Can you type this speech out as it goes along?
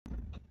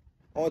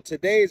On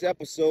today's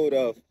episode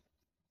of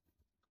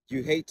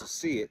You Hate to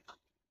See It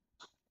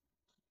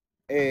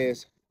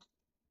is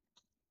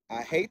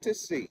I hate to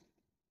see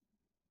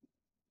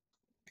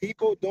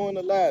people doing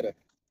the ladder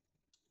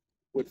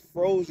with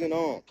frozen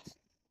arms.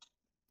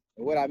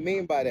 And what I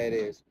mean by that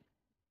is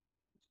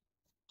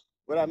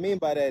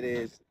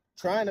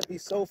trying to be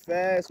so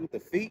fast with the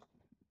feet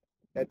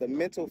that the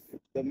mental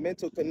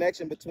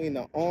connection between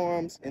the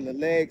arms and the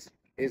legs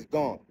is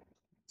gone.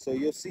 So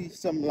you'll see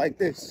something like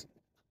this,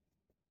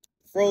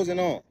 frozen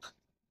arms.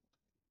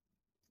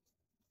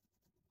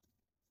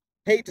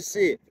 Hate to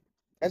see it.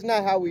 That's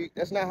not how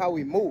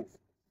we move.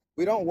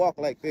 We don't walk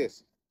like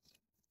this.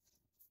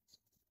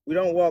 We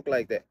don't walk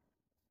like that.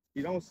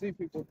 You don't see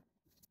people.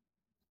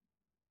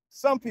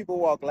 Some people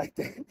walk like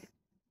that.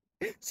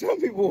 Some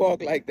people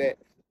walk like that.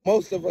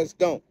 Most of us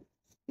don't.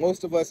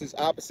 Most of us is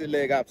opposite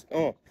leg, opposite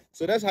arm.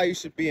 So that's how you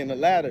should be in the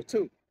ladder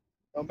too.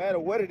 No matter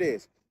what it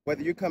is,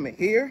 whether you're coming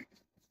here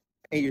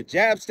and you're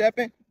jab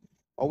stepping,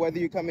 or whether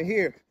you're coming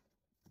here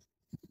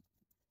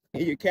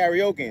and you're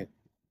karaokeing,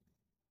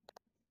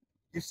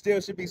 you still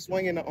should be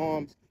swinging the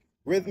arms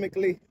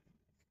rhythmically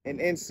and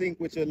in sync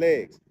with your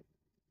legs.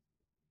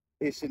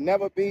 It should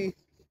never be.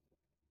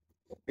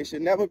 It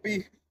should never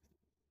be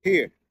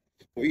here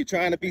where you're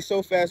trying to be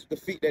so fast with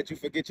the feet that you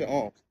forget your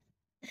arms.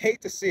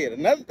 Hate to see it.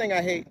 Another thing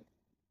I hate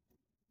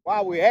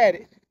while we're at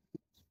it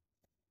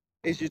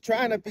is you're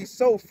trying to be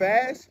so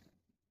fast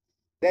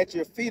that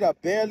your feet are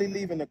barely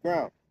leaving the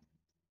ground.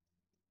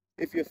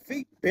 If your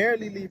feet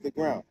barely leave the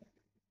ground,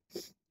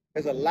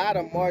 there's a lot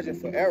of margin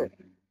for error.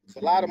 There's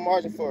a lot of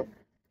margin for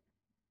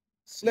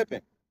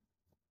slipping,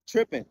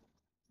 tripping.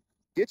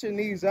 Get your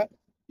knees up.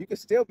 You can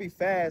still be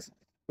fast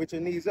with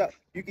your knees up.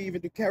 You can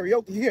even do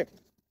karaoke here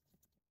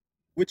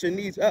with your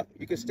knees up.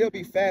 You can still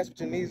be fast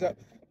with your knees up.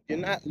 You're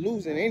not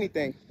losing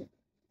anything,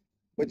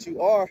 but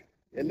you are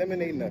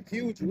eliminating a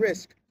huge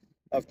risk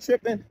of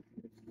tripping.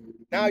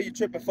 Now you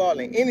trip and fall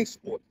in any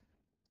sport.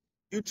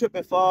 You trip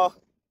and fall,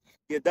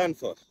 you're done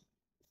for.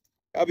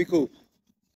 That'll be cool.